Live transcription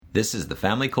This is the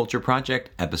Family Culture Project,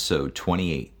 episode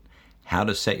 28, How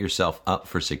to Set Yourself Up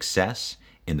for Success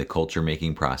in the Culture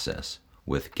Making Process,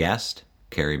 with guest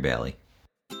Carrie Bailey.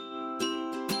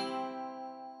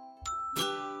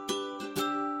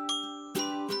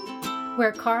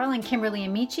 We're Carl and Kimberly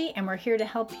Amici, and we're here to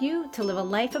help you to live a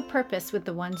life of purpose with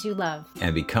the ones you love.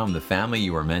 And become the family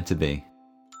you are meant to be.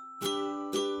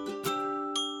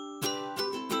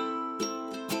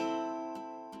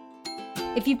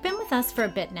 If you've been with us for a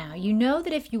bit now, you know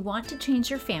that if you want to change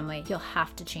your family, you'll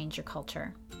have to change your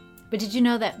culture. But did you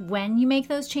know that when you make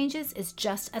those changes is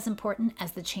just as important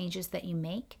as the changes that you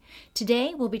make?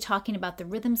 Today, we'll be talking about the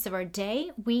rhythms of our day,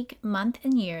 week, month,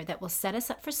 and year that will set us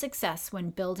up for success when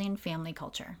building family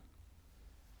culture.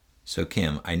 So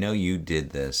Kim, I know you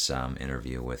did this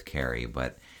interview with Carrie,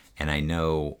 and I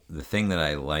know the thing that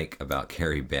I like about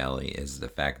Carrie Bailey is the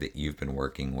fact that you've been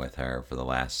working with her for the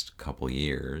last couple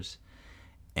years.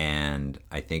 And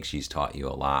I think she's taught you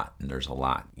a lot, and there's a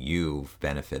lot you've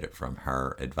benefited from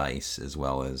her advice, as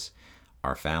well as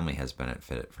our family has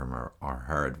benefited from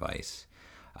her advice.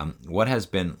 What has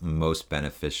been most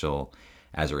beneficial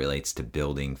as it relates to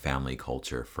building family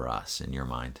culture for us, in your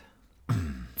mind?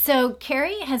 So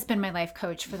Carrie has been my life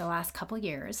coach for the last couple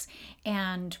years.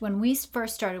 And when we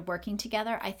first started working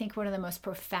together, I think one of the most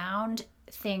profound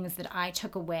things that I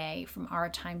took away from our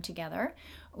time together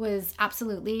was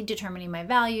absolutely determining my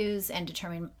values and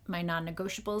determining my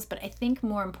non-negotiables. But I think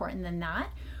more important than that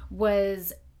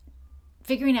was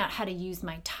figuring out how to use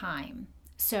my time.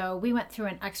 So we went through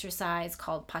an exercise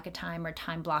called pocket time or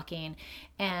time blocking.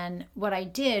 And what I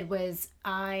did was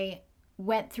I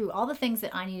went through all the things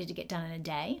that I needed to get done in a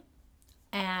day.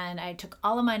 And I took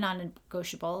all of my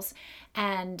non-negotiables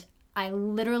and I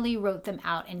literally wrote them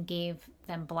out and gave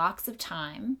them blocks of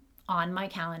time on my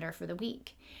calendar for the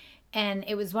week. And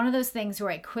it was one of those things where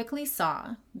I quickly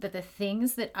saw that the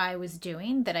things that I was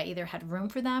doing, that I either had room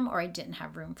for them or I didn't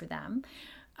have room for them.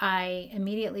 I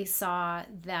immediately saw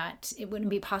that it wouldn't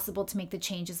be possible to make the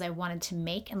changes I wanted to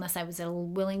make unless I was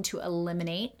willing to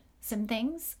eliminate some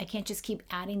things. I can't just keep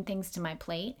adding things to my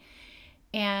plate.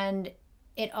 And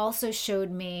it also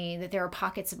showed me that there are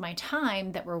pockets of my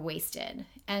time that were wasted.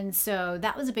 And so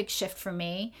that was a big shift for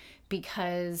me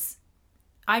because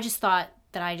I just thought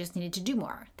that I just needed to do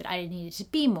more, that I needed to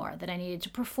be more, that I needed to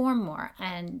perform more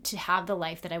and to have the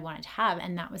life that I wanted to have.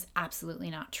 And that was absolutely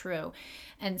not true.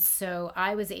 And so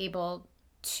I was able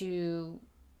to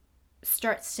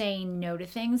start saying no to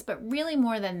things, but really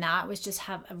more than that was just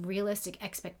have a realistic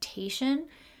expectation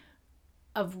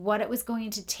of what it was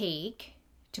going to take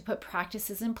to put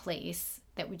practices in place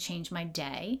that would change my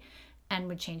day and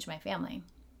would change my family.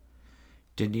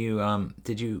 Did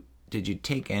you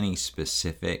take any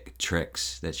specific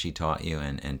tricks that she taught you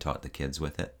and taught the kids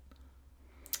with it?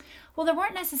 Well, it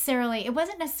wasn't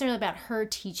necessarily about her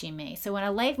teaching me. So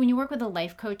when you work with a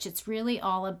life coach, it's really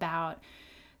all about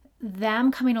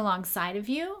them coming alongside of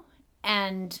you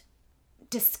and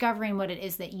discovering what it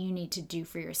is that you need to do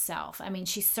for yourself. I mean,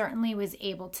 she certainly was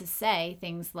able to say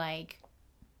things like,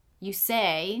 you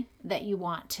say that you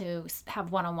want to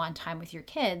have one-on-one time with your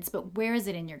kids, but where is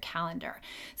it in your calendar?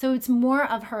 So it's more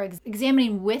of her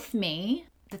examining with me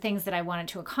the things that I wanted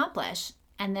to accomplish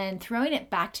and then throwing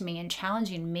it back to me and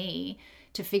challenging me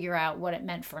to figure out what it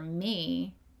meant for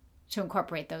me to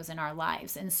incorporate those in our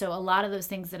lives. And so a lot of those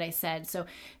things that I said,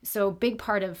 so a big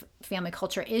part of family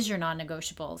culture is your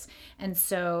non-negotiables. And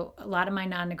so a lot of my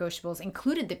non-negotiables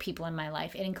included the people in my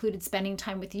life. It included spending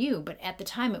time with you, but at the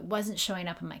time it wasn't showing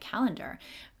up in my calendar.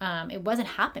 It wasn't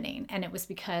happening. And it was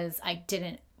because I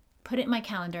didn't put it in my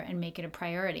calendar and make it a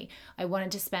priority. I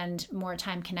wanted to spend more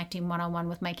time connecting one-on-one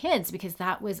with my kids because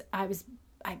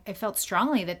I felt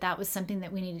strongly that was something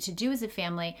that we needed to do as a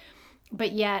family.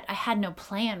 But yet I had no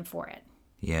plan for it.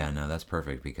 Yeah, no, that's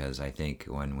perfect because I think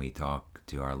when we talk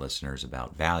to our listeners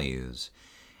about values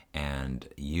and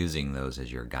using those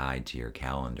as your guide to your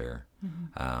calendar,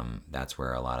 that's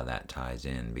where a lot of that ties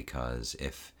in because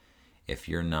if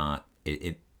you're not,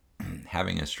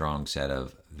 having a strong set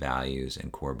of values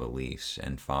and core beliefs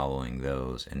and following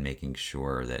those and making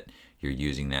sure that you're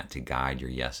using that to guide your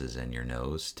yeses and your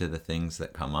nos to the things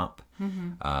that come up,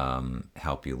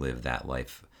 help you live that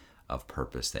life of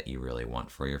purpose that you really want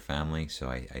for your family. So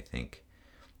I think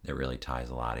it really ties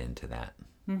a lot into that.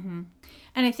 Mm-hmm.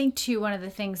 And I think too, one of the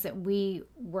things that we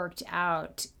worked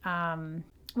out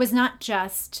was not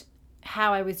just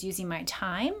how I was using my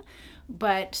time,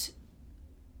 but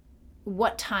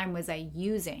what time was I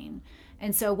using?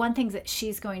 And so one thing that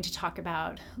she's going to talk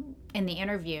about in the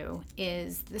interview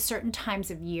is the certain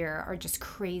times of year are just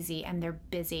crazy and they're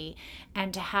busy.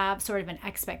 And to have sort of an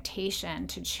expectation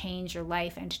to change your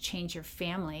life and to change your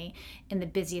family in the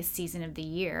busiest season of the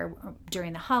year,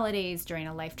 during the holidays, during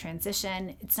a life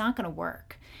transition, it's not going to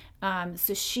work.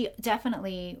 So she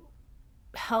definitely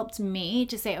helped me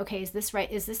to say, okay, is this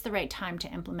right? Is this the right time to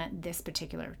implement this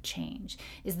particular change?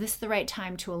 Is this the right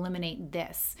time to eliminate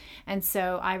this? And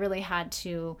so I really had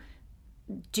to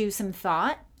do some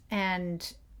thought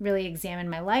and really examine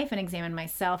my life and examine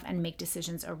myself and make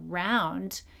decisions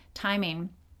around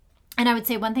timing. And I would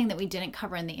say one thing that we didn't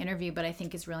cover in the interview, but I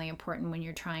think is really important when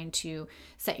you're trying to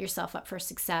set yourself up for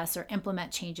success or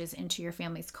implement changes into your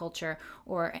family's culture,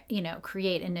 or,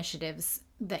 create initiatives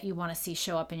that you want to see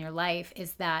show up in your life,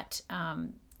 is that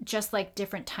just like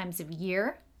different times of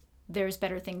year, there's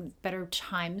better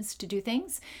times to do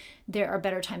things. There are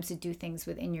better times to do things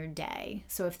within your day.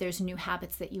 So if there's new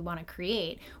habits that you want to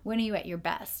create, when are you at your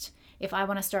best? If I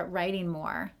want to start writing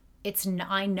more,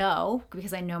 I know,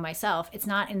 because I know myself, it's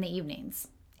not in the evenings.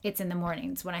 It's in the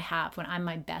mornings when I'm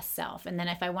my best self. And then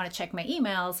if I want to check my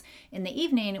emails in the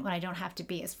evening when I don't have to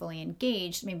be as fully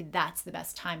engaged, maybe that's the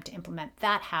best time to implement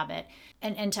that habit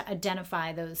and to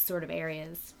identify those sort of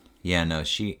areas. Yeah, no,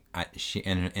 she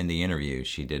in the interview,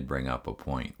 she did bring up a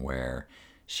point where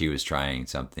she was trying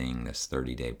this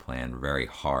 30-day plan, very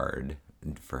hard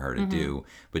for her to do,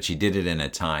 but she did it in a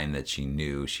time that she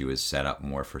knew she was set up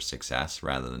more for success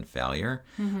rather than failure.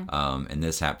 And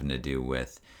this happened to do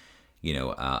with,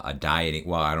 a dieting,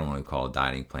 well, I don't want to call it a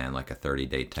dieting plan, like a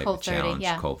 30-day type of challenge,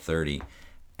 Cold 30.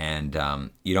 And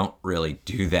you don't really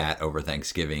do that over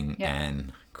Thanksgiving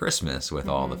and Christmas with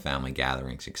all the family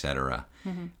gatherings, etc.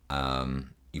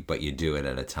 But you do it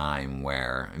at a time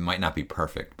where it might not be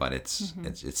perfect, but it's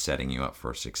setting you up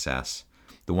for success.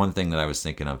 The one thing that I was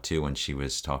thinking of too when she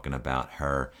was talking about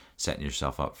her setting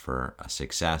yourself up for a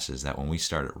success is that when we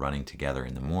started running together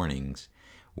in the mornings,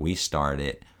 we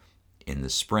started in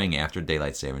the spring after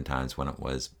daylight saving times when it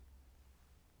was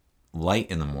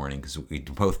light in the morning, because we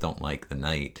both don't like the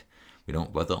night. We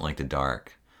both don't like the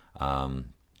dark. We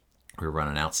were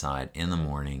running outside in the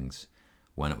mornings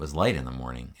when it was light in the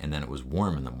morning, and then it was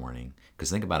warm in the morning. Because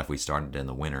think about if we started in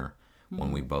the winter,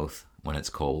 when it's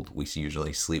cold, we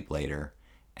usually sleep later,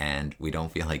 and we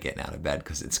don't feel like getting out of bed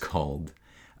because it's cold.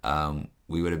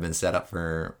 We would have been set up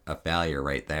for a failure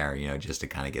right there, just to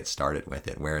kind of get started with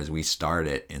it. Whereas we start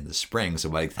it in the spring, so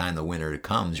by the time the winter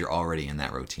comes, you're already in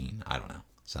that routine. I don't know.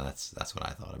 So that's what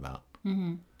I thought about.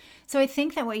 So I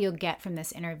think that what you'll get from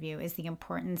this interview is the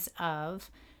importance of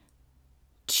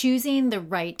choosing the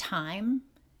right time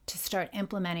to start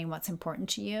implementing what's important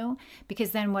to you,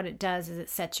 because then what it does is it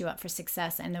sets you up for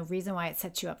success. And the reason why it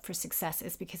sets you up for success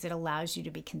is because it allows you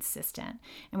to be consistent.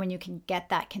 And when you can get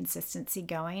that consistency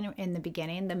going in the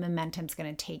beginning, the momentum's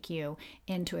going to take you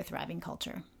into a thriving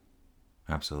culture.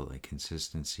 Absolutely.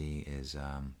 Consistency is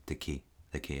the key.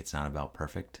 It's not about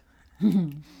perfect.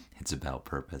 It's about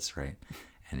purpose, right?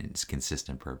 And it's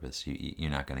consistent purpose.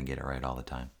 You're not going to get it right all the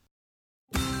time.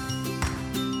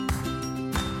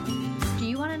 Do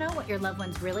you want to know what your loved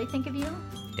ones really think of you?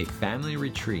 A family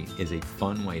retreat is a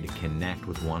fun way to connect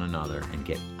with one another and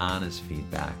get honest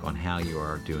feedback on how you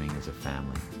are doing as a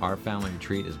family. Our family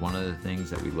retreat is one of the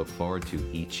things that we look forward to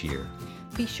each year.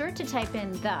 Be sure to type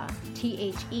in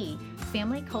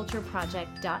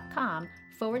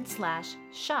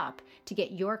familycultureproject.com/shop to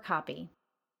get your copy.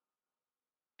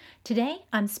 Today,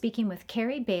 I'm speaking with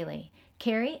Carrie Bailey.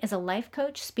 Carrie is a life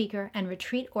coach, speaker, and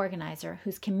retreat organizer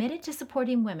who's committed to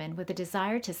supporting women with a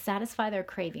desire to satisfy their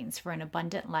cravings for an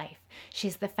abundant life.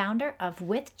 She's the founder of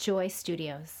With Joy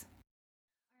Studios.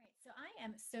 All right, so I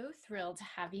am so thrilled to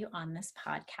have you on this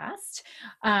podcast.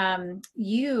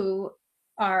 You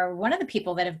are one of the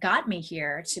people that have got me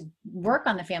here to work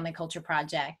on the Family Culture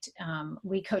Project.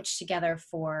 We coached together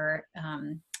for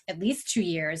at least 2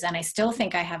 years, and I still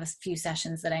think I have a few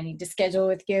sessions that I need to schedule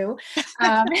with you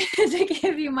to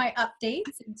give you my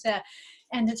updates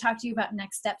and to talk to you about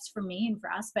next steps for me and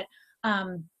for us. But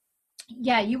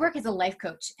you work as a life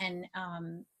coach, and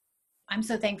I'm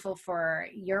so thankful for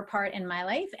your part in my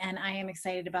life, and I am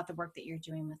excited about the work that you're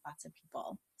doing with lots of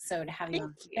people. So to have you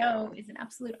on the show is an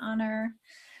absolute honor.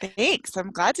 Thanks.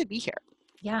 I'm glad to be here.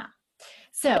 Yeah.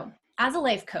 So as a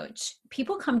life coach,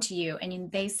 people come to you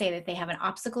and they say that they have an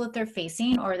obstacle that they're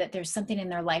facing, or that there's something in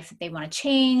their life that they want to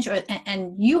change,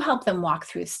 and you help them walk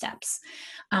through steps.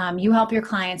 You help your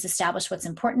clients establish what's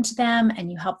important to them,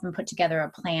 and you help them put together a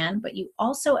plan, but you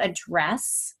also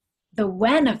address the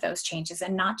when of those changes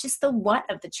and not just the what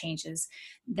of the changes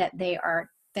that they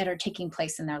are that are taking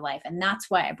place in their life. And that's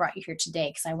why I brought you here today,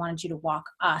 because I wanted you to walk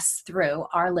us through,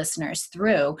 our listeners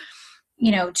through,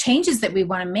 changes that we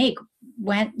want to make.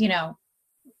 When,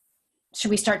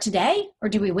 should we start today, or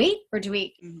do we wait, or do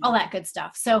we, all that good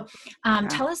stuff. So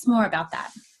tell us more about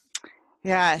that.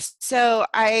 Yeah. So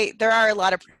there are a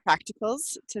lot of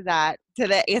practicals to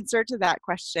the answer to that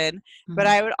question, but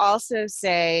I would also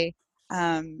say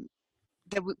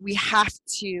that we have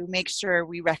to make sure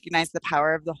we recognize the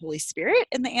power of the Holy Spirit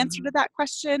in the answer to that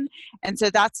question. And so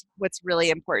that's what's really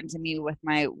important to me with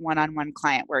my one-on-one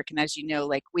client work. And as you know,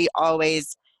 like, we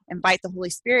always invite the Holy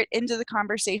Spirit into the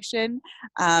conversation,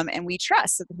 and we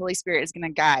trust that the Holy Spirit is going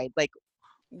to guide, like,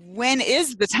 when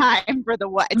is the time for the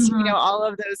what, all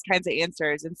of those kinds of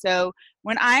answers. And so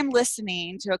when I'm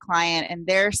listening to a client and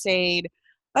they're saying,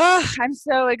 oh, I'm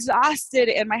so exhausted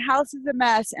and my house is a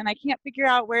mess and I can't figure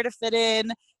out where to fit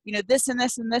in, this and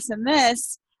this and this and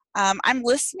this, I'm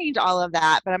listening to all of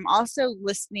that, but I'm also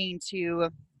listening to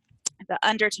the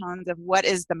undertones of what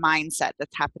is the mindset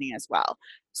that's happening as well.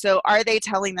 So are they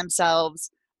telling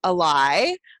themselves a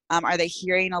lie? Are they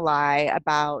hearing a lie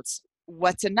about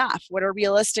what's enough? What are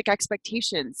realistic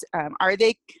expectations? Are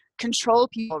they control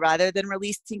people rather than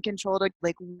releasing control to,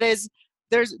 like,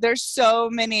 there's so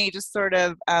many just sort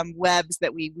of webs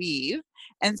that we weave,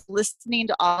 and listening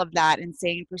to all of that and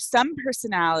saying, for some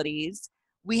personalities,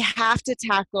 we have to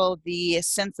tackle the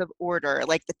sense of order,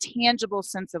 like the tangible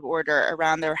sense of order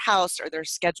around their house or their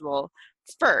schedule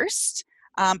first,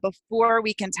 before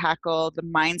we can tackle the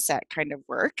mindset kind of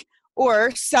work.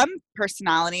 Or some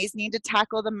personalities need to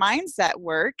tackle the mindset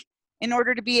work in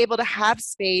order to be able to have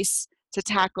space to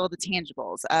tackle the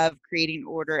tangibles of creating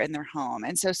order in their home.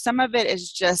 And so some of it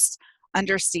is just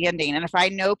understanding. And if I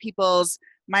know people's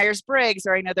Myers-Briggs,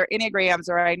 or I know their Enneagrams,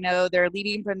 or I know they're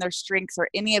leading from their strengths, or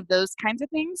any of those kinds of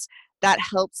things, that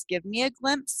helps give me a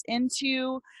glimpse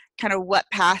into kind of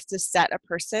what path to set a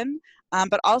person.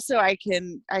 But also I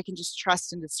can just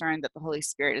trust and discern that the Holy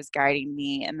Spirit is guiding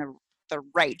me in the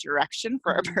right direction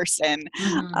for a person.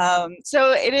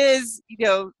 So it is,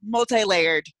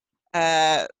 multi-layered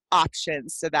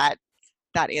options to that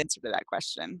answer to that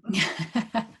question.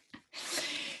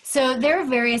 So there are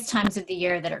various times of the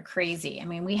year that are crazy. I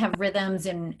mean, we have rhythms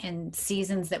and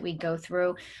seasons that we go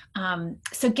through.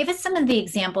 So give us some of the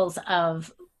examples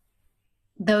of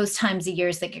those times of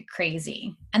years that get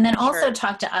crazy. And then also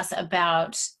talk to us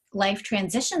about life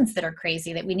transitions that are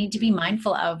crazy that we need to be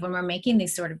mindful of when we're making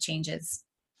these sort of changes.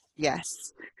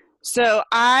 Yes. So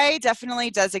I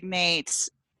definitely designate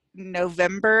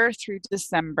November through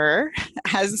December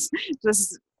as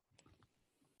just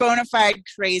bona fide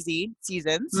crazy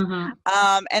seasons.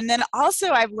 And then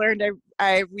also I've learned,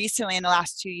 I recently, in the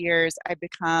last 2 years, I've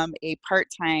become a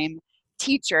part-time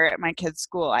teacher at my kids'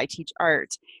 school. I teach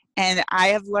art. And I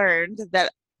have learned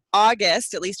that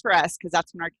August, at least for us, because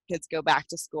that's when our kids go back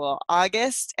to school,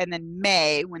 August and then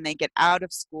May, when they get out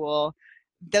of school,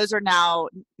 they are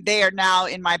now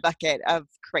in my bucket of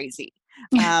crazy.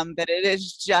 That it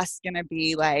is just going to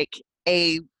be like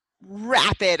I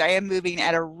am moving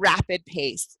at a rapid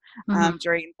pace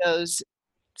during those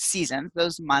seasons,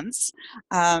 those months.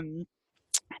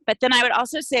 But then I would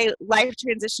also say life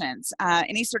transitions,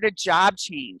 any sort of job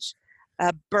change,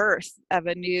 birth of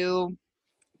a new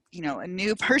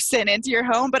person into your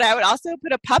home. But I would also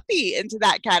put a puppy into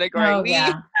that category. We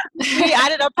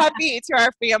added a puppy to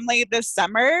our family this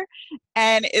summer,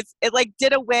 and it like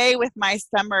did away with my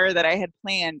summer that I had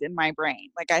planned in my brain.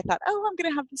 Like, I thought, oh, I'm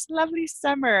going to have this lovely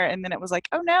summer. And then it was like,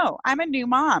 oh no, I'm a new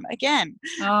mom again.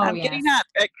 I'm getting up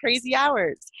at crazy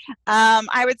hours.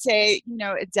 I would say,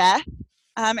 a death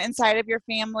inside of your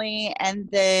family. And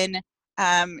then,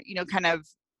 kind of,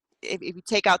 if you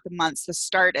take out the months, the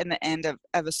start and the end of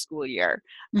a school year,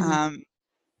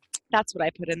 that's what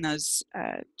I put in those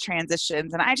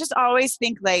transitions. And I just always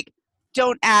think, like,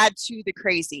 don't add to the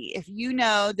crazy. If you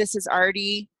know this is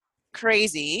already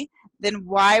crazy, then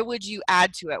why would you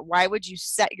add to it? Why would you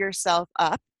set yourself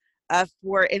up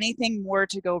for anything more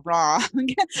to go wrong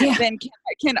than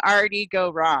can already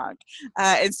go wrong?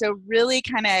 And so really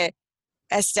kind of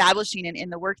establishing in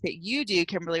the work that you do,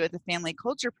 Kimberly, with the Family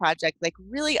Culture Project, like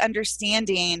really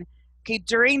understanding, okay,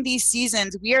 during these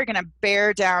seasons, we are going to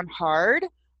bear down hard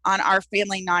on our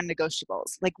family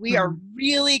non-negotiables. Like, we are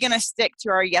really going to stick to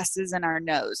our yeses and our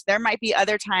nos. There might be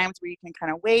other times where you can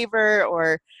kind of waver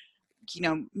or,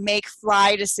 make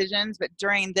fly decisions. But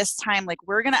during this time, like,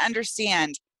 we're going to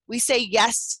understand, we say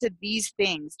yes to these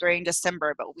things during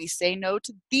December, but we say no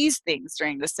to these things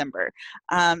during December.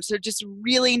 So just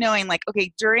really knowing, like,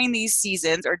 okay, during these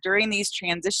seasons or during these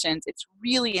transitions, it's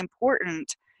really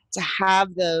important to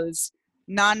have those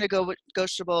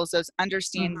non-negotiables, those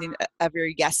understanding of your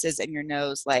yeses and your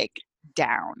nos, like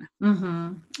down.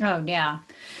 Oh yeah.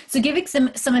 So giving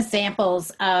some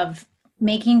examples of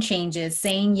making changes,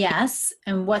 saying yes,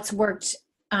 and what's worked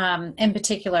in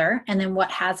particular, and then what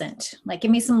hasn't. Like,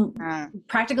 give me some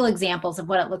practical examples of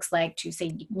what it looks like to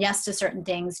say yes to certain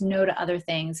things, no to other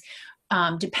things,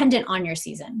 dependent on your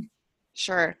season.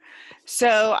 Sure.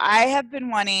 So I have been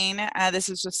wanting, this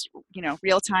is just,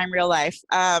 real time, real life.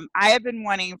 I have been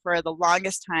wanting for the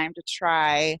longest time to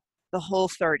try the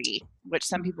Whole30, which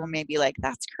some people may be like,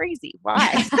 that's crazy.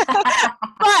 Why?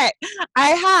 But I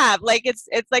have, like, it's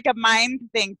like a mind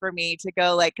thing for me to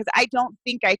go, like, because I don't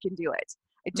think I can do it.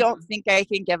 I don't think I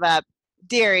can give up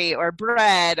dairy or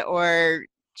bread or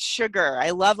sugar. I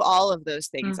love all of those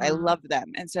things. I love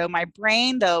them. And so my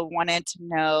brain, though, wanted to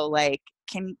know, like,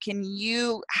 can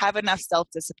you have enough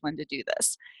self-discipline to do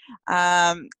this?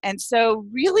 And so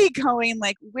really going,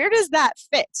 like, where does that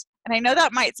fit? And I know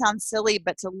that might sound silly,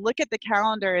 but to look at the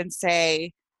calendar and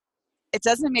say, it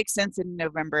doesn't make sense in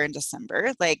November and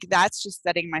December. Like, that's just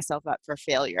setting myself up for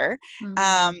failure.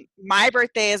 My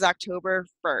birthday is October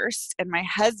 1st and my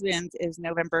husband's is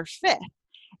November 5th.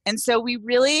 And so we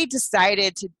really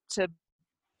decided to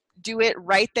do it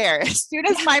right there as soon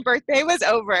as my birthday was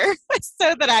over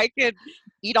so that I could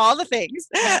eat all the things.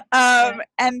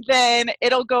 And then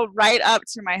it'll go right up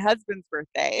to my husband's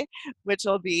birthday, which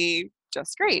will be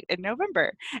just great in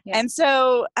November. And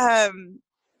so,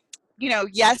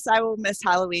 yes, I will miss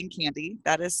Halloween candy.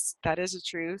 That is a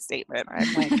true statement.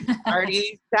 I'm like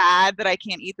already sad that I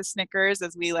can't eat the Snickers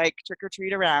as we like trick or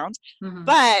treat around.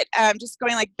 But just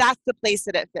going, like, that's the place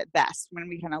that it fit best when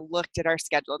we kind of looked at our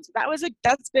schedule. And so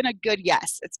that's been a good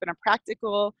yes. It's been a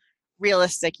practical,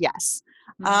 realistic yes.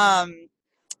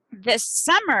 This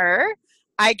summer,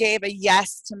 I gave a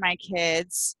yes to my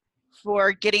kids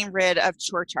for getting rid of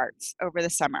chore charts over the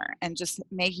summer and just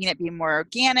making it be more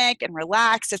organic and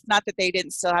relaxed. It's not that they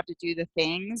didn't still have to do the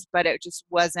things, but it just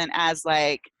wasn't as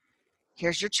like,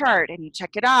 here's your chart and you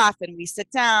check it off and we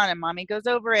sit down and mommy goes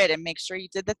over it and make sure you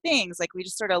did the things. Like, we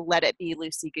just sort of let it be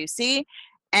loosey-goosey.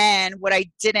 And what I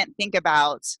didn't think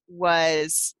about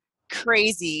was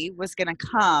crazy was going to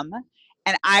come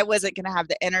and I wasn't going to have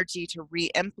the energy to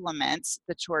re-implement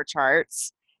the chore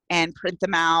charts and print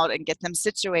them out and get them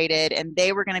situated. And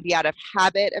they were going to be out of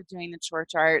habit of doing the chore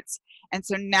charts. And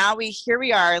so now here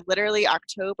we are, literally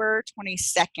October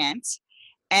 22nd.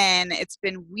 And it's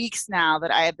been weeks now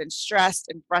that I have been stressed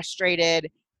and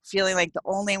frustrated, feeling like the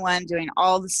only one doing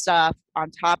all the stuff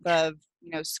on top of,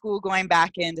 school going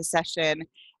back into session.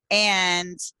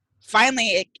 And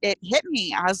finally it hit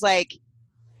me. I was like,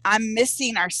 I'm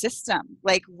missing our system.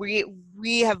 Like,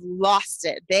 we have lost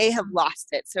it. They have lost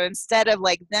it. So instead of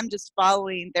like them just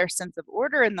following their sense of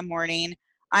order in the morning,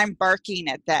 I'm barking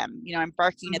at them. I'm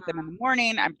barking at them in the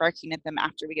morning. I'm barking at them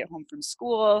after we get home from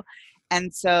school.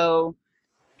 And so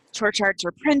chore charts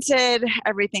are printed.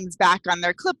 Everything's back on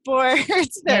their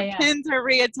clipboards. Their pins are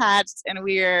reattached, and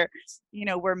we're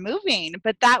moving.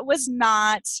 But that was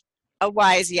not a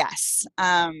wise yes.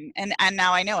 And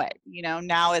now I know it,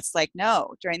 now it's like,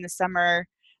 no, during the summer,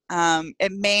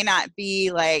 it may not be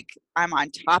like I'm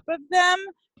on top of them,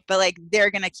 but like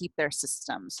they're going to keep their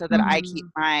system so that I keep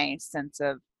my sense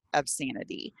of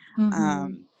sanity.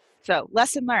 So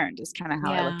lesson learned is kind of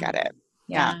how I look at it.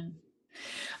 Yeah.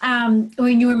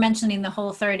 When you were mentioning the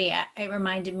Whole30, it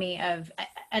reminded me of,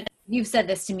 you've said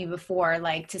this to me before,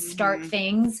 like to start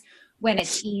things when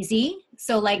it's easy.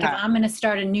 So like if I'm going to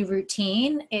start a new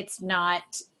routine, it's not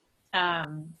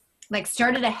like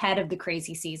start it ahead of the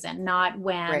crazy season, not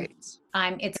when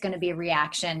it's going to be a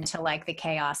reaction to like the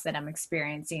chaos that I'm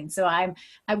experiencing. So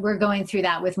we're going through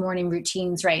that with morning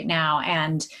routines right now.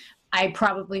 And I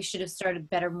probably should have started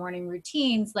better morning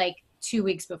routines like 2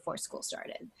 weeks before school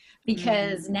started,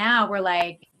 because now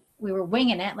we were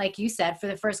winging it, like you said, for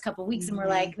the first couple of weeks. And we're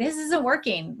like, this isn't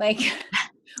working. Like,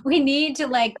 we need to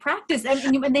like practice,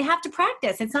 and they have to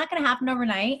practice. It's not going to happen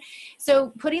overnight.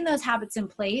 So putting those habits in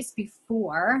place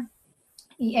before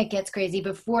it gets crazy,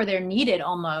 before they're needed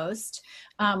almost,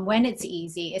 when it's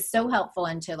easy, is so helpful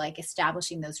into like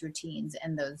establishing those routines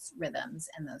and those rhythms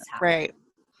and those habits.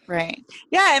 Right.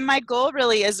 Yeah. And my goal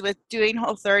really is with doing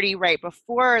Whole30 right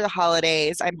before the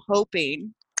holidays. I'm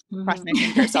hoping, cross my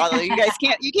fingers, although you guys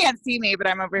can't see me, but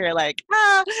I'm over here like,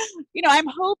 I'm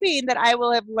hoping that I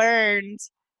will have learned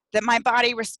that my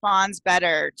body responds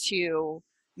better to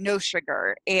no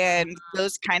sugar and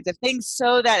those kinds of things,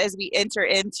 so that as we enter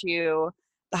into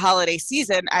the holiday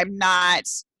season, I'm not,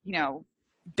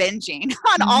 binging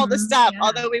on all the stuff.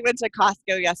 Although we went to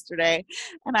Costco yesterday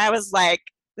and I was like,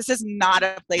 this is not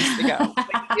a place to go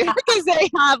because they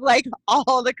have like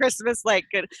all the Christmas, like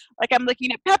good, like I'm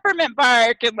looking at peppermint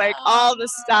bark and like all the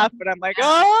stuff, and I'm like,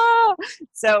 oh,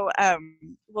 so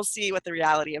we'll see what the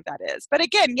reality of that is. But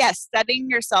again, yes, setting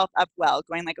yourself up well,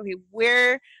 going like, okay,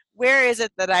 where is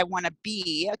it that I want to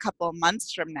be a couple of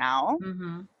months from now,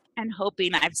 and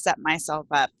hoping I've set myself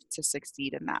up to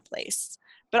succeed in that place.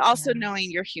 But also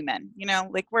knowing you're human, you know,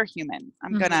 like we're human.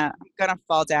 I'm gonna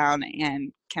fall down,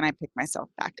 and can I pick myself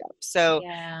back up? So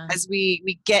as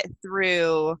we get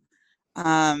through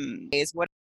is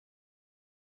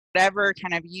whatever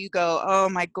kind of you go, oh,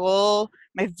 my goal,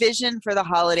 my vision for the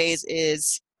holidays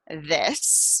is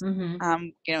this. You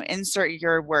know, insert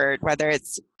your word, whether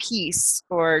it's peace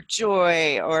or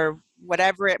joy or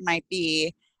whatever it might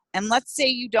be. And let's say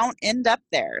you don't end up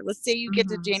there. Let's say you get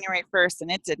to January 1st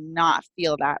and it did not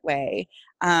feel that way.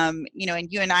 You know, and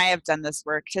you and I have done this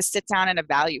work to sit down and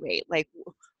evaluate, like,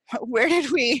 where did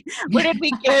we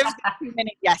give too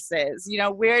many yeses? You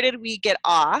know, where did we get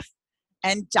off?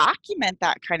 And document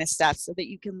that kind of stuff so that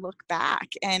you can look back.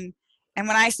 And when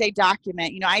I say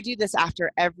document, you know, I do this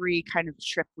after every kind of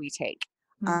trip we take.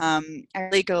 I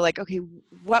really go like, okay,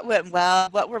 what went well?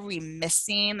 What were we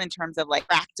missing in terms of like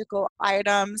practical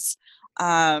items?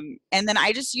 And then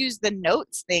I just use the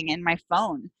notes thing in my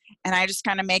phone, and I just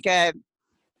kind of make a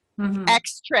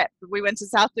X trip. We went to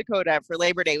South Dakota for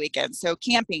Labor Day weekend, so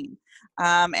camping,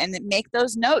 and then make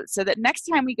those notes so that next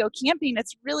time we go camping,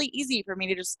 it's really easy for me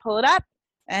to just pull it up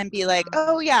and be like,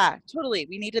 oh yeah, totally,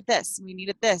 we needed this,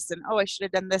 and oh, I should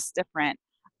have done this different.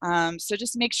 So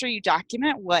just make sure you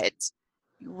document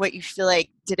what you feel like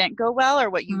didn't go well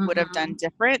or what you would have done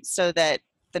different, so that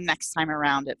the next time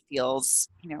around it feels,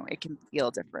 you know, it can feel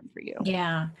different for you.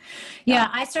 Yeah.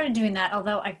 I started doing that,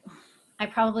 although I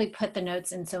probably put the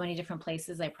notes in so many different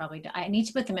places. I need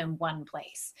to put them in one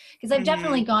place, because I've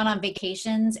definitely gone on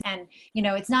vacations, and, you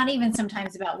know, it's not even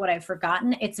sometimes about what I've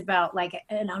forgotten. It's about like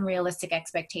an unrealistic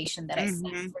expectation that I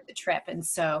set for the trip. And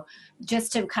so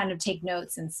just to kind of take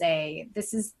notes and say,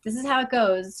 this is how it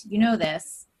goes. You know,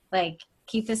 this, like,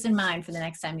 keep this in mind for the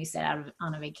next time you set out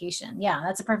on a vacation. Yeah,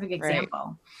 that's a perfect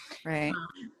example. Right.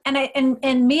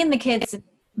 And me and the kids,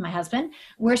 my husband,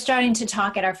 we're starting to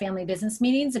talk at our family business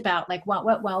meetings about like what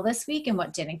went well this week and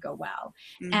what didn't go well.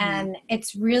 And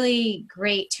it's really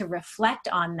great to reflect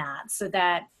on that, so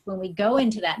that when we go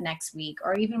into that next week,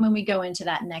 or even when we go into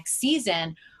that next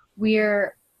season,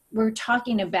 we're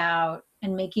talking about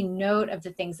and making note of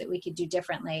the things that we could do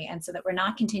differently. And so that we're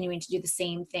not continuing to do the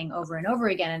same thing over and over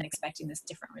again and expecting this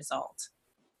different result.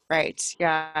 Right.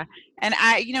 Yeah. And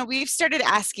you know, we've started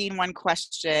asking one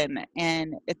question,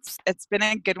 and it's been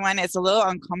a good one. It's a little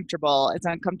uncomfortable. It's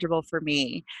uncomfortable for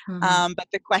me. But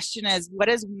the question is, what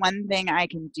is one thing I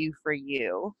can do for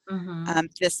you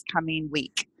this coming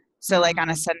week? So like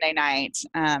on a Sunday night,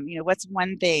 you know, what's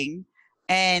one thing?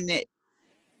 And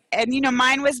you know,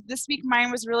 mine was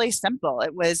really simple.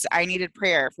 It was, I needed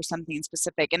prayer for something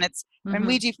specific. And it's when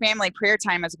we do family prayer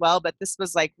time as well, but this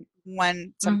was like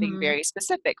something very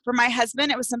specific. For my husband,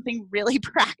 it was something really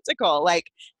practical.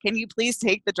 Like, can you please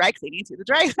take the dry cleaning to the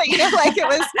dry cleaner? You know, like it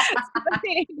was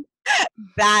something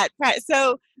that,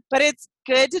 so, but it's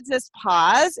good to just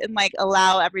pause and like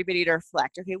allow everybody to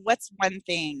reflect. Okay, what's one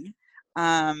thing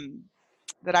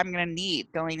that I'm going to need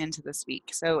going into this week?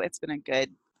 So it's been a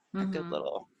good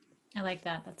little. I like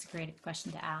that. That's a great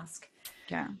question to ask.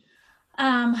 Yeah.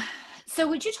 So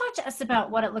would you talk to us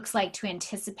about what it looks like to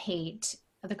anticipate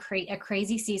a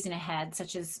crazy season ahead,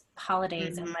 such as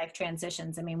holidays and life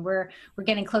transitions? I mean, we're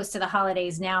getting close to the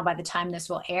holidays now. By the time this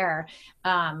will air,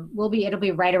 it'll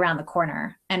be right around the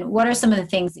corner. And what are some of the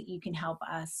things that you can help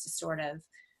us to sort of,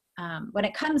 when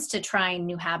it comes to trying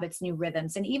new habits, new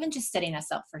rhythms, and even just setting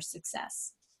us up for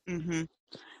success?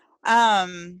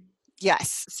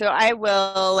 Yes. So I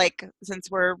will, like,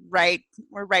 since we're right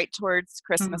towards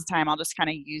Christmas time, I'll just kind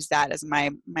of use that as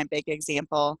my big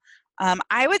example.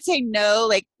 I would say no,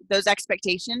 like those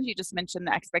expectations, you just mentioned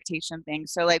the expectation thing.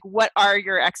 So like, what are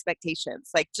your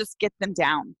expectations? Like, just get them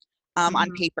down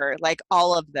on paper, like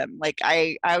all of them. Like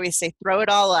I always say, throw it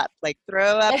all up, like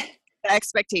throw up the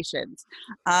expectations,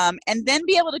 and then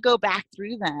be able to go back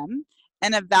through them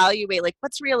and evaluate like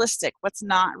what's realistic, what's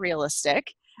not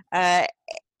realistic.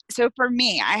 So for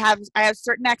me, I have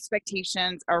certain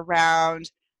expectations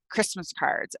around Christmas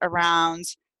cards, around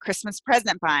Christmas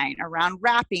present buying, around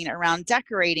wrapping, around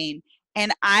decorating.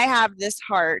 And I have this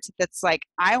heart that's like,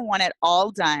 I want it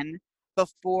all done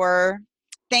before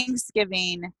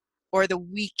Thanksgiving or the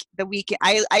weekend.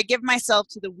 I give myself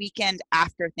to the weekend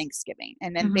after Thanksgiving.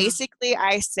 And then basically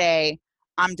I say,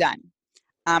 I'm done.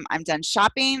 I'm done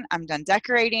shopping. I'm done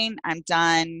decorating. I'm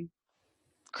done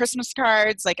Christmas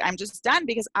cards. Like, I'm just done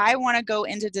because I want to go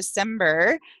into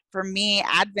December. For me,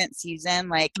 Advent season,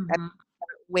 like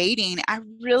waiting, I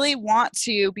really want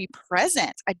to be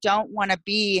present. I don't want to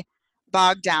be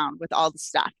bogged down with all the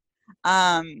stuff.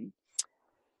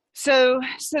 So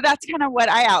that's kind of what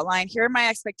I outlined. Here are my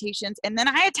expectations. And then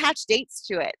I attach dates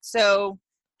to it. So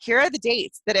here are the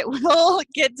dates that it will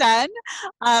get done,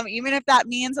 even if that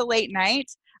means a late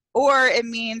night, or it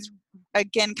means,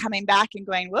 again, coming back and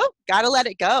going, whoa, got to let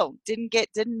it go. Didn't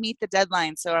meet the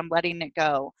deadline, so I'm letting it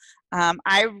go.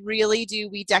 I really do.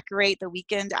 We decorate the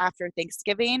weekend after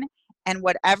Thanksgiving, and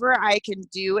whatever I can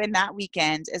do in that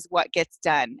weekend is what gets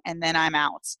done, and then I'm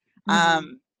out.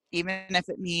 Even if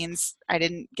it means I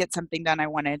didn't get something done I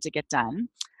wanted to get done.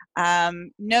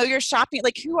 Know your shopping.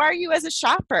 Like, who are you as a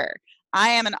shopper? I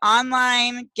am an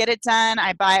online, get it done,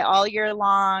 I buy all year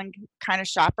long kind of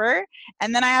shopper.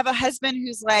 And then I have a husband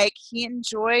who's like, he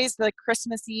enjoys the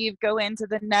Christmas Eve, go into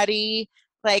the nutty,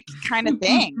 like, kind of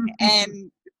thing, and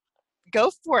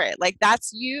go for it. Like,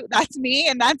 that's you, that's me,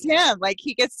 and that's him. Like,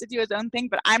 he gets to do his own thing,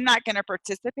 but I'm not going to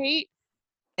participate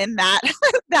in that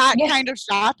kind of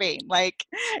shopping. Like,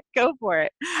 go for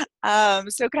it.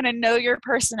 So kind of know your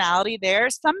personality there.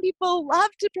 Some people love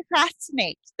to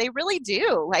procrastinate. They really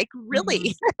do, like,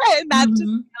 really. And that just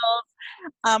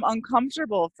feels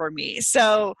uncomfortable for me.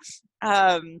 So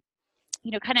kind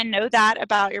of know that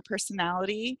about your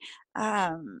personality.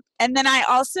 And then I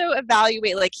also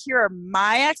evaluate, like, here are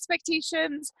my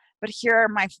expectations, but here are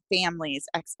my family's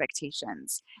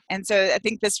expectations. And so I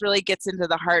think this really gets into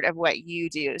the heart of what you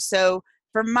do. So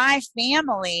for my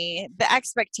family, the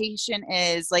expectation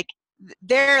is, like,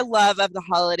 their love of the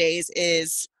holidays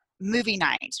is movie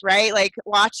night, right? Like,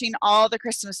 watching all the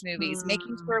Christmas movies,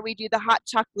 making sure we do the hot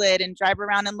chocolate and drive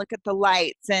around and look at the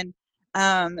lights. And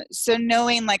so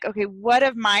knowing, like, okay, what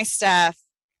of my stuff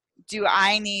do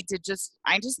I need to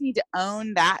I just need to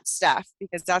own that stuff,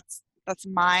 because that's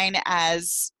mine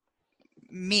as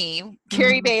me,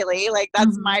 Carrie Bailey, like,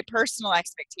 that's my personal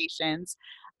expectations.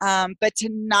 But to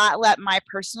not let my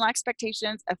personal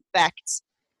expectations affect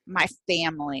my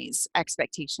family's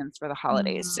expectations for the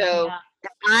holidays. So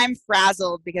if I'm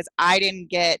frazzled because I didn't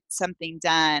get something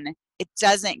done, it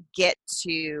doesn't get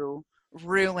to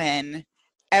ruin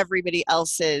everybody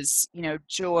else's,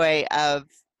 joy of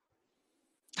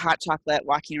hot chocolate,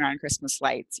 walking around Christmas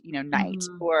lights, night,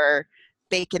 or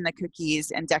baking the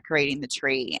cookies and decorating the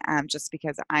tree, just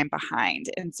because I'm behind.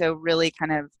 And so really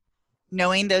kind of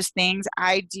knowing those things.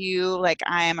 I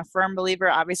am a firm believer,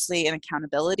 obviously, in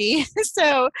accountability.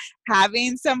 So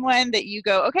having someone that you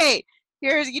go, okay,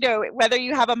 here's, whether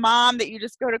you have a mom that you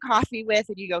just go to coffee with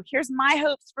and you go, here's my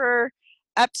hopes for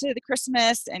up to the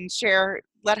Christmas, and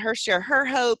let her share her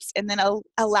hopes, and then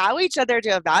allow each other to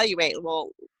evaluate. Well,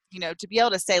 to be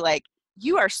able to say, like,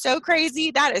 you are so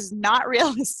crazy, that is not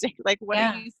realistic. Like, what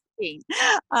are you thinking?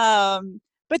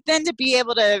 But then to be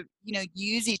able to,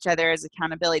 use each other as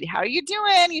accountability. How are you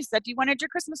doing? You said you wanted your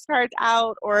Christmas cards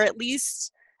out, or at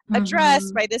least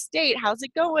addressed by this date. How's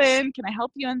it going? Can I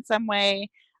help you in some way?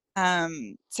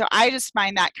 So I just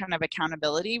find that kind of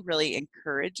accountability really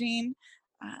encouraging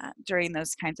during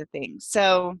those kinds of things.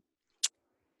 So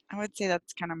I would say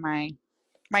that's kind of my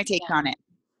take on it.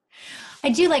 I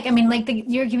do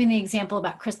you're giving the example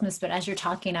about Christmas, but as you're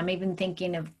talking, I'm even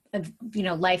thinking of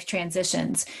life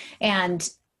transitions, and,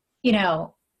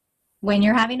 when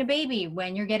you're having a baby,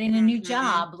 when you're getting a new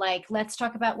job, like, let's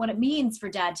talk about what it means for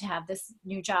dad to have this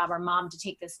new job, or mom to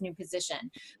take this new position.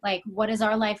 Like, what is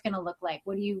our life going to look like?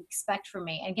 What do you expect from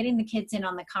me? And getting the kids in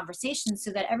on the conversation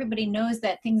so that everybody knows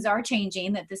that things are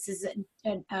changing, that this is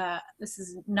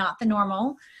not the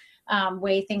normal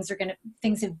way things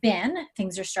have been.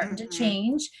 Things are starting to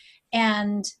change,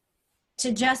 and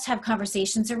to just have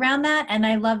conversations around that. And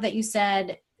I love that you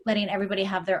said letting everybody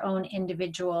have their own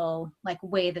individual, like,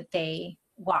 way that they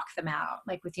walk them out,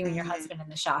 like with you and your husband in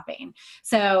the shopping.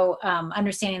 So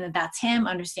understanding that that's him,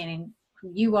 understanding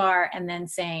who you are, and then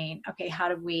saying, okay, how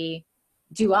do we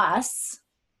do us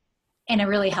in a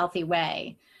really healthy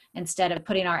way instead of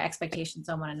putting our expectations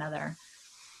on one another.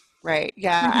 Right.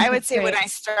 Yeah. I would say when I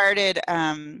started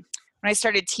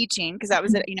teaching, because that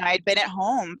was, I had been at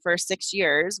home for 6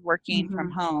 years working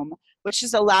from home, which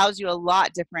just allows you a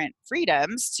lot different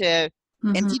freedoms to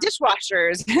empty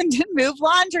dishwashers and to move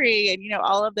laundry and,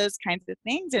 all of those kinds of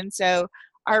things. And so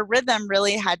our rhythm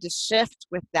really had to shift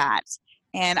with that.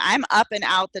 And I'm up and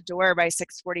out the door by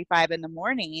 6:45 in the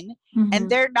morning, and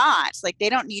they're not. Like, they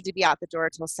don't need to be out the door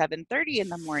till 7:30 in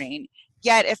the morning.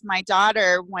 Yet if my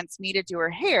daughter wants me to do her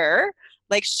hair,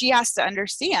 like, she has to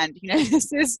understand,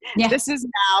 this is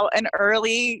now an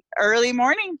early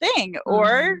morning thing,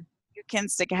 or you can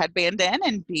stick a headband in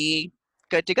and be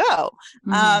good to go.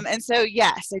 And so,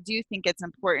 yes, I do think it's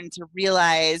important to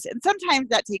realize, and sometimes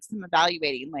that takes some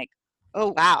evaluating, like,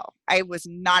 oh, wow, I was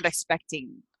not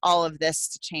expecting all of this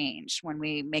to change when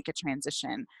we make a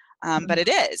transition. But it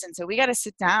is. And so we got to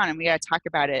sit down and we got to talk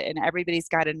about it. And everybody's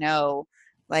got to know,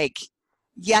 like,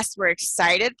 yes, we're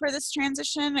excited for this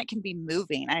transition. It can be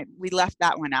moving. We left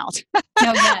that one out. Oh,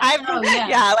 yes.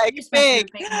 Yeah, like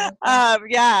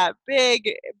big,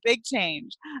 big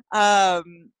change.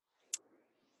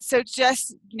 So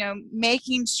just,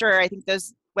 making sure, I think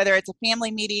those, whether it's a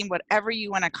family meeting, whatever you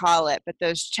want to call it, but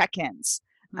those check-ins,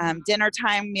 dinner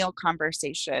time, meal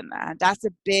conversation, that's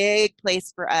a big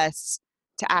place for us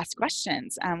to ask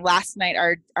questions. Last night,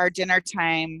 our dinner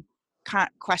time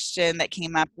question that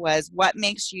came up was, what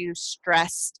makes you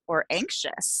stressed or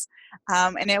anxious?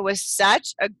 And it was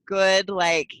such a good,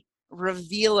 like,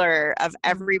 revealer of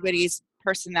everybody's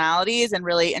personalities, and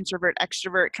really introvert,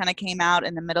 extrovert kind of came out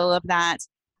in the middle of that.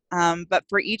 But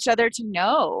for each other to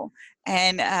know.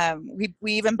 And we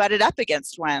even butted up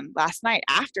against one last night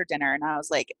after dinner. And I was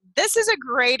like, this is a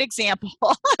great example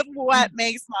of what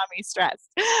makes mommy stressed.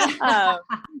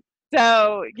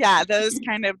 So, yeah, those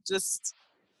kind of just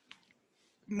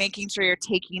making sure you're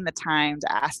taking the time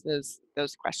to ask those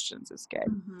questions is good.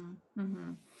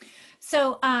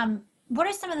 So, what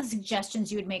are some of the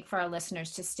suggestions you would make for our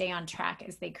listeners to stay on track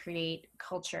as they create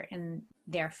culture in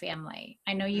their family?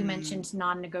 I know you mentioned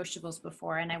non-negotiables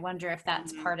before, and I wonder if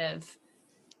that's part of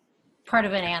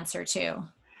an answer too.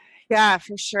 Yeah,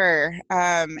 for sure.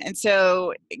 And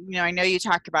so, I know you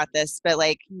talk about this, but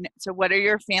so what are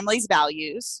your family's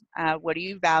values? What do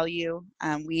you value?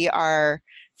 We are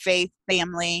faith,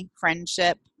 family,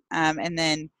 friendship, and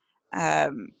then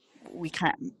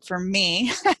for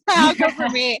me, I'll go for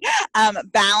me,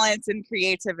 balance and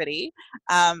creativity.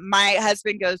 My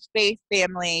husband goes faith,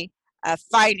 family,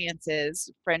 finances,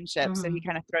 friendship. So he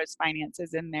kind of throws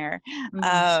finances in there.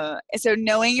 So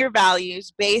knowing your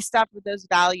values, based off of those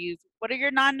values, what are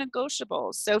your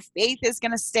non-negotiables? So faith is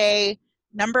going to stay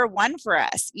number one for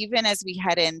us, even as we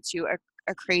head into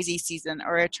a crazy season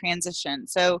or a transition.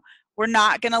 So we're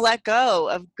not going to let go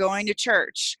of going to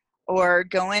church or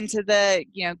go into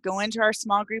our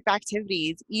small group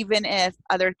activities, even if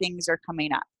other things are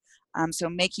coming up. So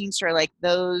making sure like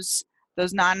those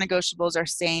non-negotiables are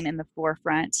staying in the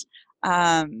forefront.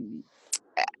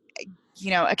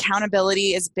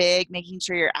 Accountability is big, making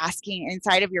sure you're asking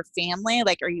inside of your family,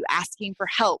 like, are you asking for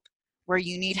help where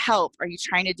you need help? Are you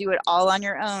trying to do it all on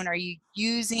your own? Are you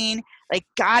using, like,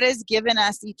 God has given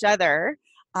us each other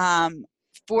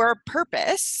for a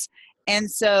purpose.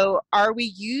 And so are we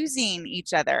using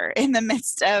each other in the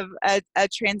midst of a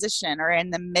transition or in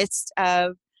the midst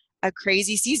of a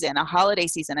crazy season, a holiday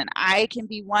season? And I can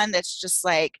be one that's just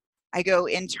like, I go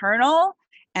internal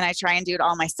and I try and do it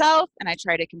all myself, and I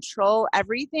try to control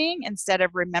everything instead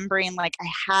of remembering, like, I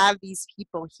have these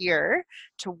people here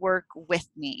to work with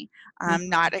me,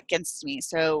 not against me.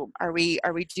 So are we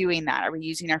doing that? Are we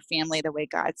using our family the way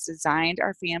God's designed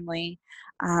our family?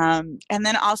 And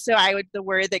then also the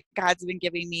word that God's been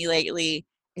giving me lately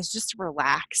is just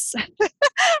relax.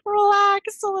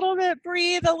 Relax a little bit,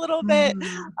 breathe a little bit.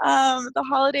 The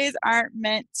holidays aren't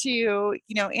meant to,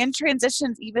 in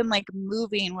transitions, even like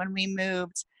moving, when we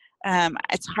moved,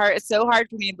 it's so hard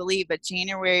for me to believe, but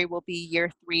January will be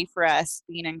year 3 for us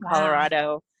being in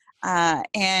Colorado.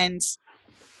 And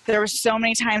there were so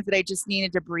many times that I just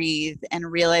needed to breathe and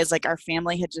realize, like, our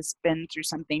family had just been through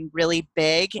something really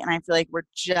big. And I feel like we're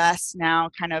just now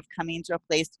kind of coming to a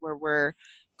place where we're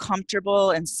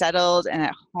comfortable and settled and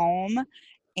at home,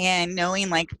 and knowing,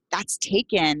 like, that's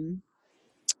taken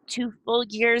 2 full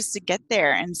years to get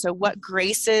there. And so what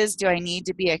graces do I need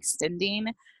to be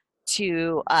extending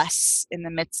to us in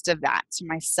the midst of that, to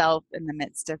myself in the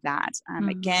midst of that?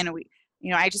 Again,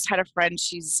 I just had a friend,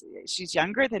 she's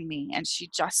younger than me, and she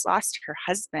just lost her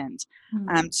husband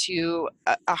to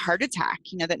a heart attack,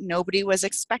 that nobody was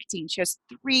expecting. She has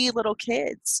 3 little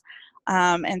kids.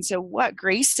 And so what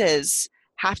graces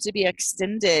have to be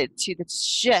extended to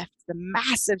the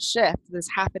massive shift that's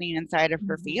happening inside of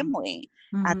her family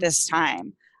at this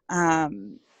time.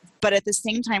 But at the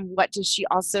same time, what does she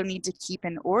also need to keep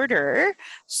in order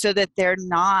so that they're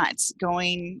not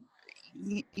going,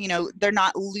 they're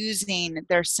not losing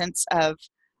their sense of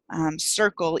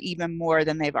circle even more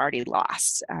than they've already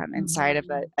lost inside of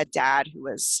a dad who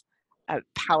was a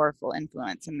powerful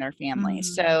influence in their family.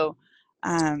 So,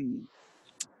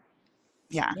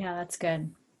 yeah, that's good.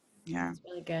 Yeah, that's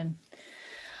really good.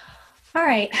 All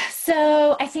right.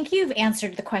 So I think you've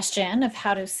answered the question of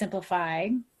how to simplify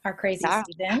our crazy Yeah.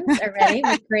 seasons already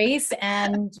with grace,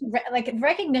 and like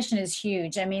recognition is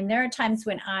huge. I mean, there are times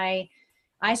when I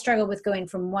struggle with going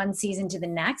from one season to the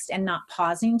next and not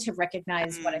pausing to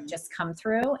recognize what I've Mm, just come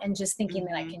through and just thinking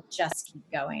that I mhm, can just keep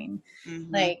going.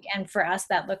 mhm. Like, and for us,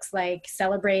 that looks like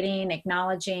celebrating,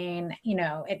 acknowledging,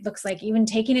 it looks like even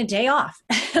taking a day off.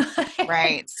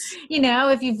 Right.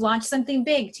 If you've launched something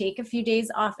big, take a few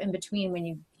days off in between when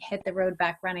you hit the road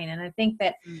back running. And I think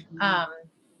that, Mhm. um,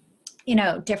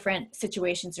 different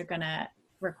situations are going to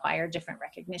require different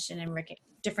recognition and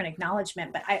different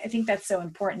acknowledgement. But I think that's so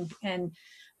important. And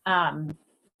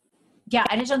yeah,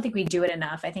 I just don't think we do it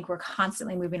enough. I think we're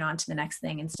constantly moving on to the next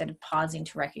thing instead of pausing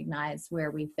to recognize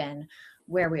where we've been,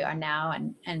 where we are now,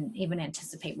 and even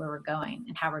anticipate where we're going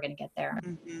and how we're going to get there.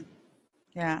 Mhm.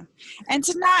 Yeah. And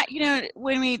to not,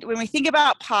 when we think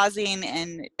about pausing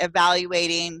and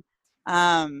evaluating,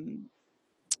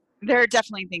 there are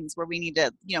definitely things where we need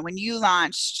to, when you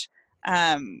launched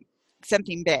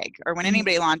something big, or when Mhm.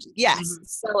 anybody launches, yes, Mhm.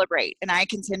 celebrate. And I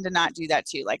can tend to not do that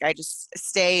too. Like, I just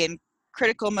stay in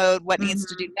critical mode. What needs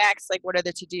to do Mhm. next? Like, what are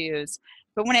the to-dos?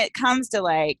 But when it comes to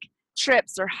like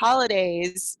trips or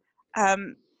holidays,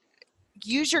 um,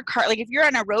 use your car. Like, if you're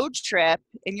on a road trip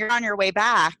and you're on your way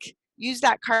back, use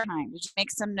that car time to just make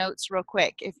some notes real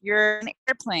quick. If you're in an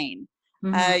airplane,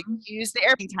 Mhm. use the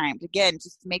airplane time to, again,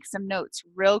 just make some notes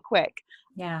real quick.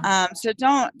 Yeah. So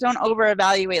don't over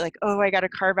evaluate, like, oh, I got to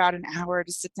carve out an hour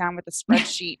to sit down with a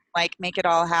spreadsheet, like make it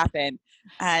all happen.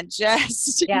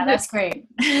 Just Yeah, that's just great.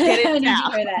 get it I need to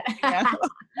down. hear You know? that.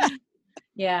 Yeah.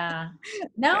 Yeah.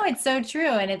 No, it's so true.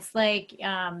 And it's like,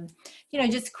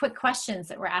 just quick questions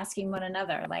that we're asking one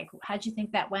another. Like, how'd you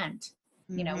think that went?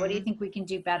 What do you Mm-hmm. think we can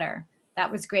do better?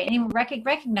 That was great. And even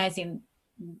recognizing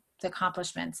the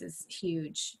accomplishments is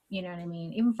huge. You know what I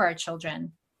mean? Even for our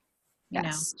children.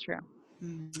 Yes, true.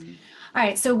 Mm-hmm. All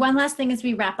right. So one last thing as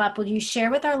we wrap up, will you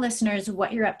share with our listeners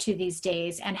what you're up to these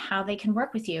days and how they can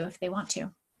work with you if they want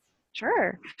to?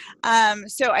 Sure.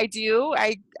 So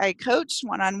I coach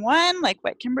one-on-one, like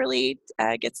what Kimberly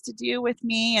gets to do with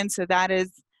me. And so that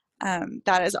is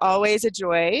always a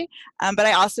joy. But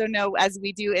I also know, as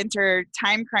we do enter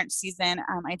time crunch season,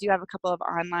 I do have a couple of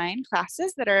online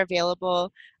classes that are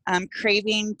available.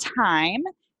 Craving Time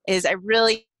is, I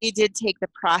really did take the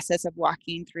process of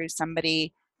walking through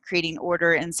somebody creating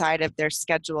order inside of their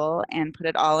schedule and put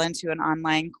it all into an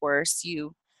online course.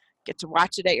 You get to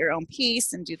watch it at your own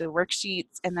pace and do the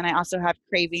worksheets. And then I also have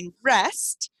Craving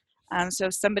Rest. So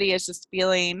if somebody is just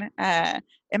feeling,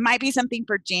 it might be something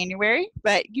for January,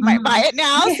 but you might buy it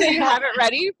now so you have it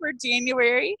ready for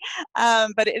January.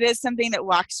 But it is something that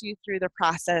walks you through the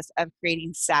process of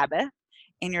creating Sabbath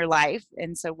in your life.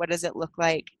 And so what does it look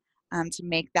like to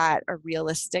make that a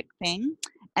realistic thing?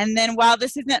 And then, while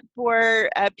this isn't for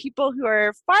people who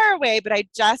are far away, but I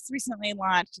just recently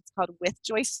launched, it's called With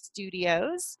Joy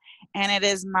Studios. And it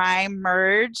is my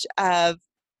merge of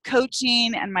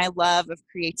coaching and my love of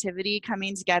creativity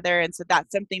coming together. And so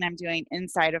that's something I'm doing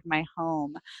inside of my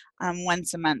home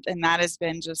once a month. And that has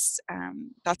been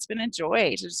that's been a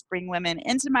joy to just bring women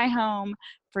into my home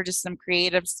for just some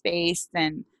creative space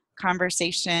and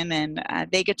conversation. And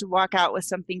they get to walk out with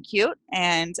something cute,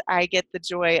 and I get the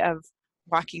joy of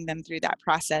walking them through that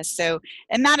process. So,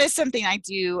 and that is something I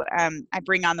do. I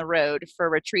bring on the road for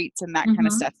retreats and that kind of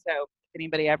Mm-hmm. stuff. So if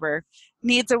anybody ever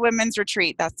needs a women's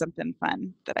retreat, that's something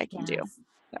fun that I can do. Yes.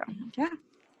 So, yeah.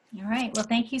 All right. Well,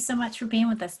 thank you so much for being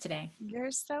with us today.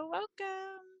 You're so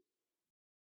welcome.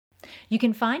 You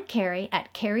can find Carrie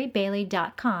at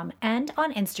carriebailey.com and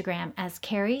on Instagram as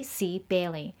Carrie C.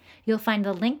 Bailey. You'll find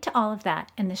the link to all of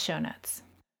that in the show notes.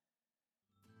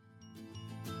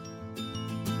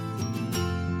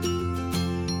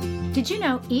 Did you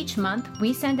know each month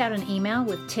we send out an email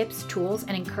with tips, tools,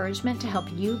 and encouragement to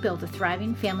help you build a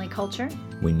thriving family culture?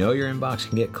 We know your inbox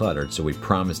can get cluttered, so we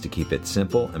promise to keep it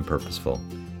simple and purposeful.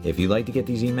 If you'd like to get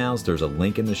these emails, there's a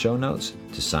link in the show notes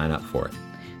to sign up for it.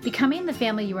 Becoming the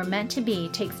family you were meant to be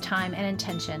takes time and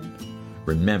intention.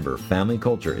 Remember, family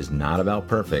culture is not about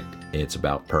perfect, it's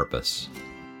about purpose.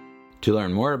 To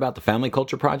learn more about the Family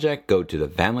Culture Project, go to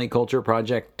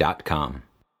thefamilycultureproject.com.